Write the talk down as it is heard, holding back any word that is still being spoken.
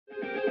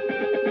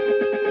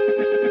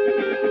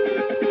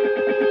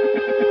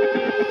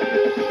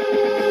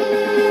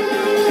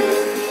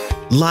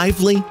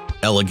Lively,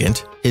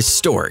 elegant,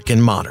 historic,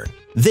 and modern.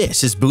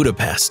 This is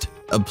Budapest,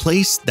 a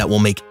place that will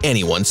make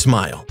anyone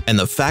smile, and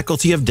the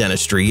Faculty of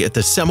Dentistry at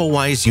the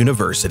Semmelweis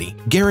University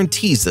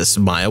guarantees this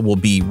smile will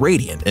be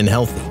radiant and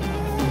healthy.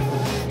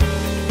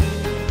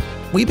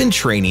 We've been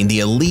training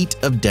the elite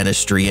of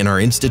dentistry in our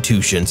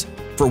institutions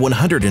for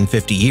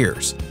 150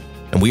 years,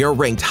 and we are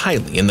ranked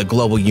highly in the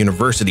global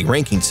university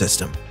ranking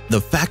system.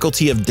 The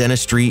Faculty of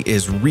Dentistry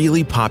is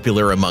really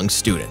popular among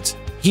students.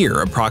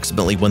 Here,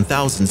 approximately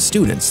 1,000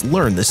 students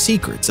learn the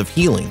secrets of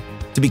healing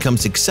to become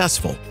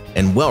successful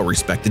and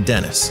well-respected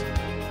dentists.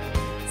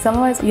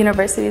 Semmelweis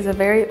University is a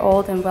very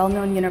old and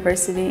well-known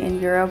university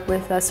in Europe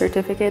with a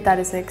certificate that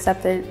is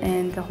accepted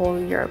in the whole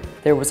Europe.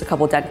 There was a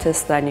couple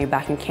dentists that I knew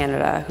back in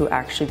Canada who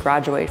actually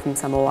graduated from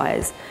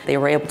Semmelweis. They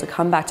were able to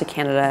come back to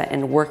Canada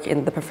and work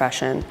in the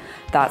profession.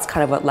 That's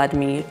kind of what led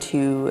me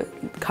to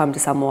come to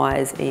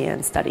Semmelweis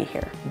and study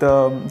here.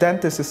 The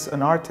dentist is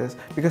an artist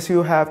because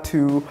you have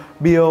to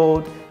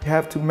build, you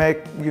have to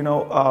make,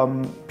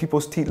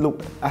 people's teeth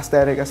look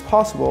aesthetic as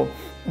possible.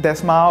 Their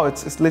smile,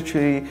 it's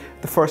literally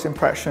the first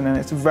impression, and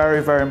it's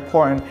very, very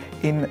important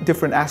in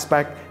different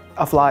aspects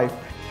of life.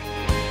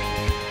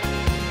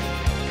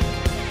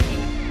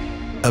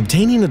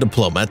 Obtaining a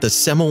diploma at the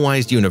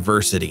Semmelweis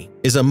University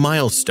is a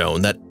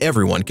milestone that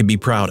everyone can be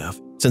proud of,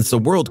 since the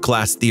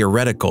world-class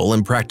theoretical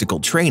and practical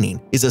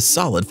training is a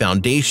solid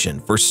foundation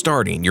for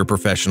starting your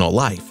professional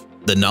life.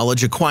 The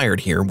knowledge acquired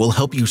here will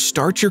help you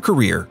start your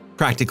career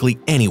practically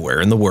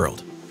anywhere in the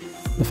world.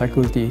 The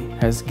faculty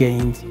has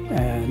gained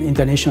an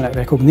international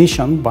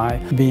recognition by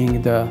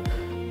being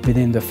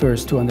within the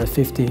first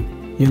 250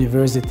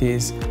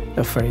 universities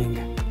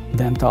offering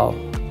dental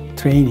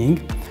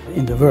training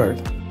in the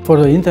world.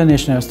 For the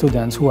international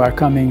students who are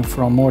coming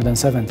from more than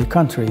 70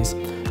 countries,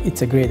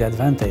 it's a great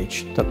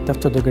advantage that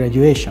after the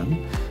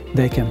graduation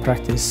they can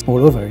practice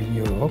all over in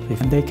Europe,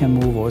 and they can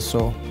move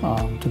also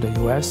to the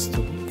US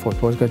for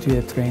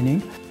postgraduate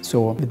training.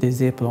 So with this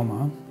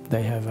diploma,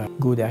 they have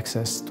good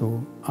access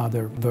to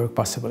other work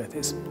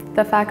possibilities.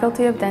 The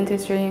Faculty of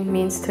Dentistry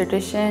means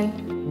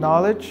tradition,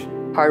 knowledge,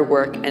 hard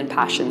work, and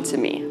passion to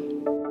me.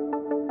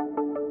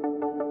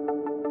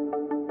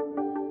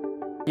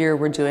 Here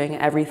we're doing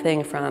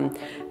everything from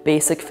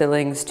basic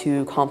fillings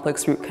to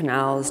complex root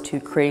canals to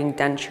creating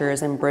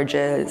dentures and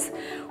bridges.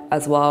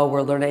 As well,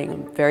 we're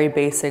learning very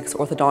basics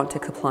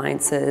orthodontic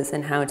appliances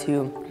and how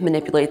to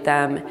manipulate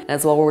them.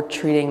 As well, we're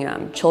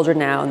treating children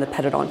now in the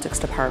pedodontics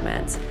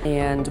department.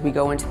 And we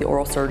go into the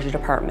oral surgery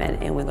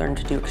department and we learn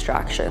to do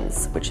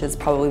extractions, which is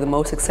probably the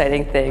most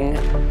exciting thing.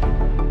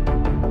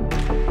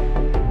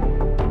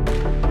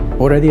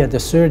 Already at the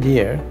third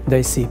year,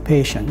 they see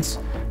patients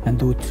and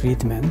do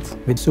treatment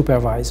with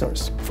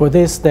supervisors. For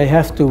this, they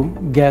have to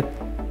get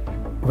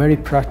very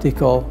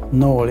practical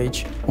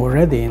knowledge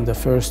already in the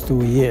first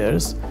 2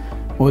 years,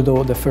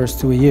 although the first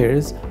 2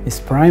 years is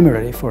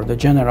primarily for the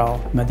general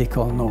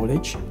medical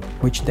knowledge,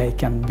 which they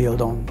can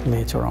build on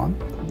later on.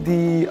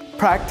 The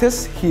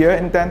practice here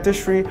in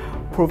dentistry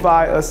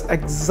provides us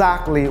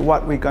exactly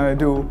what we're going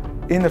to do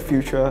in the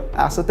future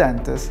as a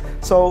dentist.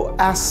 So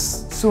as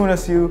soon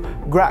as you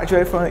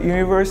graduate from the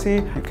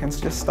university, you can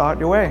just start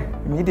your way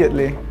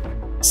immediately.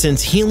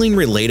 Since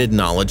healing-related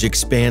knowledge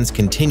expands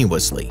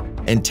continuously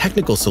and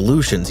technical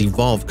solutions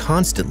evolve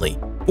constantly,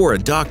 for a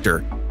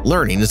doctor,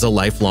 learning is a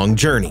lifelong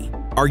journey.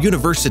 Our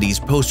university's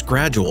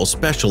postgraduate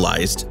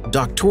specialized,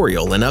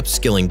 doctoral, and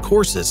upskilling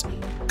courses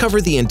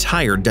cover the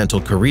entire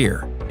dental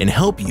career and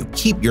help you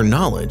keep your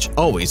knowledge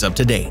always up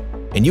to date.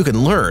 And you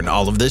can learn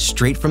all of this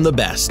straight from the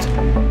best.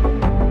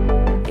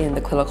 In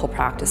the clinical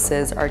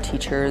practices, our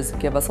teachers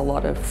give us a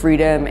lot of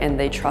freedom and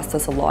they trust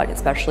us a lot,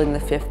 especially in the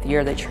 5th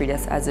year. They treat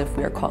us as if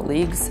we are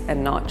colleagues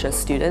and not just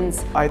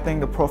students. I think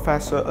the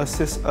professor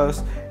assists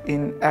us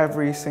in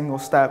every single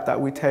step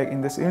that we take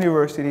in this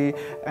university,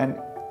 and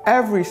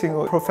every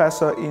single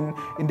professor in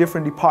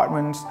different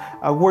departments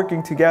are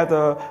working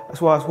together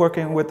as well as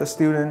working with the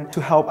student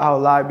to help our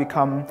life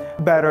become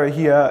better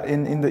here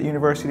in the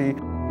university.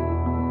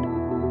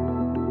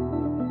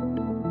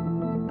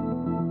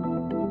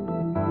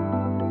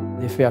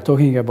 If we are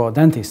talking about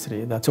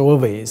dentistry, that's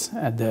always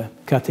at the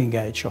cutting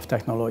edge of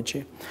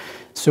technology.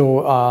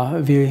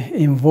 So we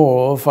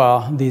involve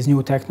this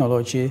new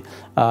technology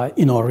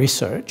in our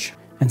research.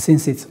 And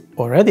since it's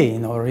already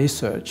in our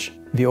research,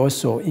 we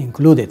also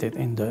included it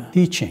in the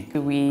teaching.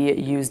 We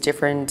use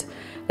different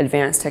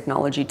advanced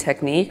technology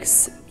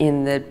techniques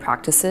in the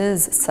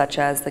practices, such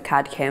as the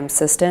CAD/CAM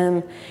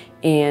system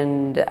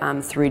and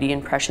 3D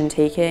impression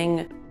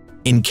taking.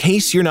 In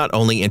case you're not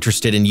only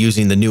interested in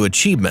using the new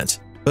achievements,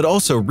 but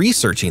also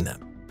researching them,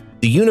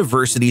 the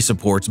university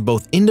supports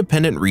both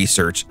independent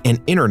research and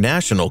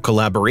international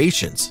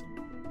collaborations.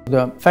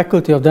 The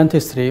Faculty of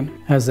Dentistry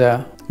has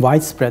a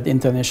widespread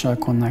international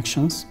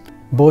connections,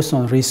 both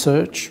on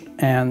research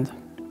and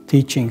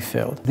teaching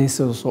field. This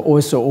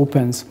also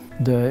opens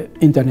the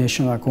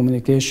international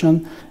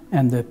communication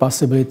and the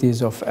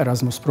possibilities of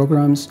Erasmus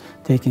programs,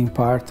 taking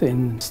part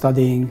in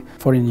studying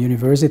foreign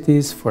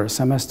universities for a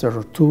semester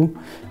or two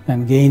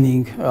and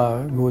gaining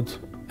good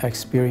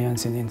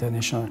experience in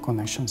international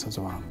connections as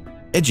well.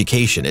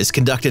 Education is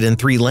conducted in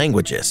 3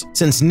 languages,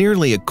 since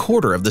nearly a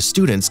quarter of the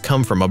students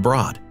come from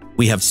abroad.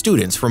 We have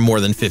students from more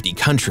than 50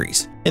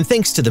 countries, and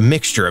thanks to the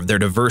mixture of their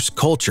diverse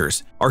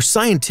cultures, our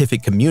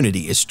scientific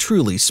community is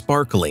truly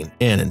sparkling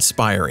and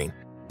inspiring.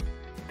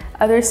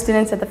 Other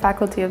students at the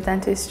Faculty of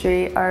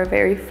Dentistry are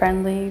very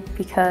friendly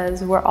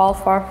because we're all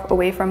far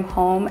away from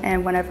home,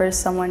 and whenever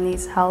someone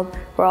needs help,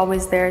 we're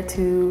always there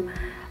to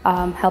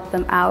help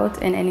them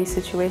out in any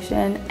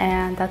situation,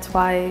 and that's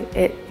why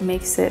it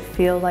makes it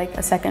feel like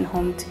a second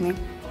home to me.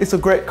 It's a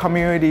great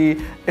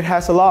community. It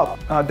has a lot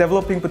of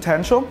developing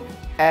potential,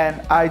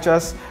 and I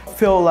just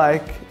feel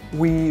like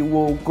we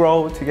will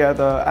grow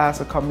together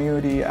as a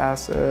community,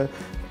 as a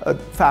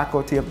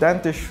Faculty of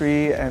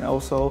Dentistry, and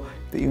also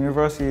the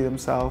university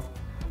themselves,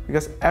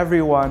 because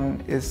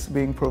everyone is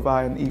being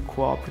provided an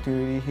equal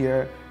opportunity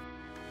here.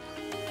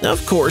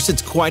 Of course,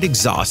 it's quite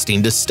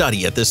exhausting to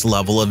study at this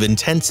level of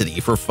intensity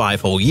for 5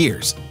 whole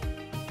years.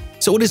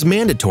 So it is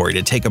mandatory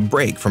to take a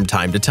break from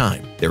time to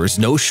time. There is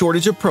no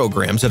shortage of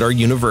programs at our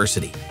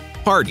university.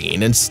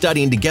 Partying and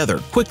studying together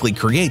quickly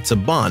creates a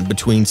bond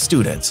between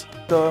students.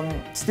 The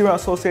Student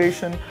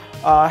Association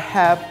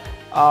have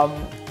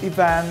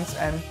events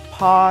and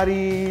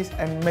parties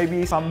and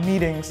maybe some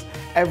meetings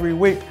every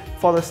week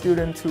for the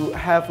student to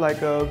have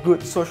like a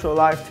good social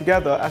life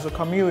together as a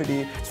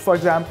community. For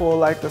example,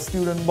 like the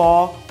student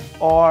ball,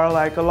 or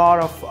like a lot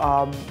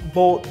of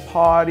boat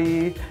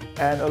party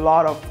and a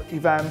lot of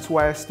events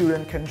where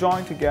students can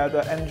join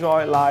together,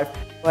 enjoy life.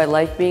 I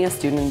like being a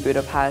student in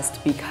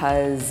Budapest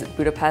because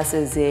Budapest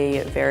is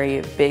a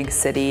very big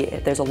city.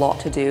 There's a lot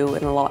to do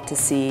and a lot to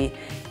see,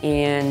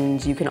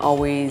 and you can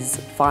always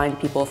find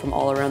people from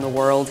all around the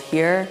world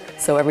here.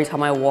 So every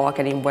time I walk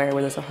anywhere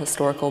where there's a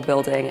historical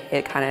building,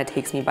 it kind of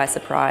takes me by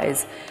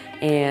surprise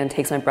and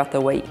takes my breath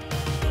away.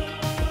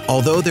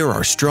 Although there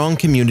are strong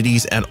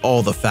communities at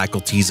all the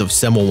faculties of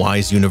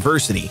Semmelweis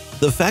University,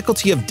 the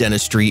Faculty of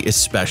Dentistry is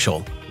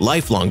special.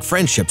 Lifelong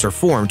friendships are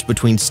formed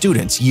between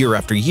students year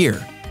after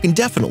year. You can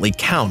definitely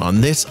count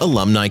on this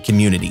alumni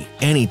community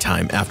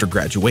anytime after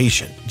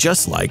graduation,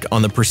 just like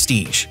on the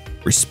Prestige.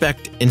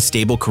 Respect and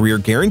stable career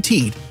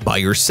guaranteed by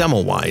your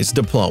Semmelweis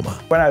diploma.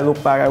 When I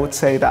look back, I would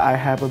say that I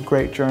have a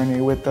great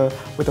journey with the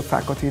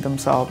faculty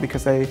themselves,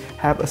 because they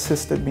have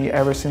assisted me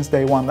ever since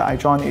day one that I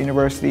joined the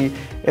university.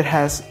 It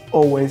has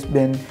always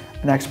been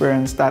an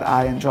experience that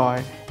I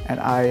enjoy, and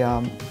I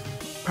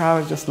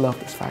probably just love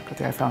this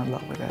faculty. I fell in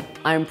love with it.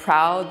 I'm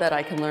proud that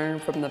I can learn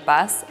from the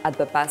best at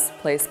the best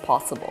place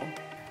possible.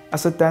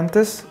 As a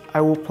dentist,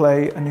 I will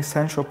play an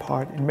essential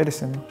part in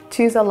medicine.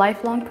 Choose a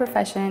lifelong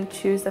profession,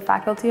 choose the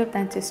Faculty of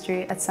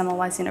Dentistry at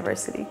Semmelweis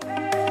University.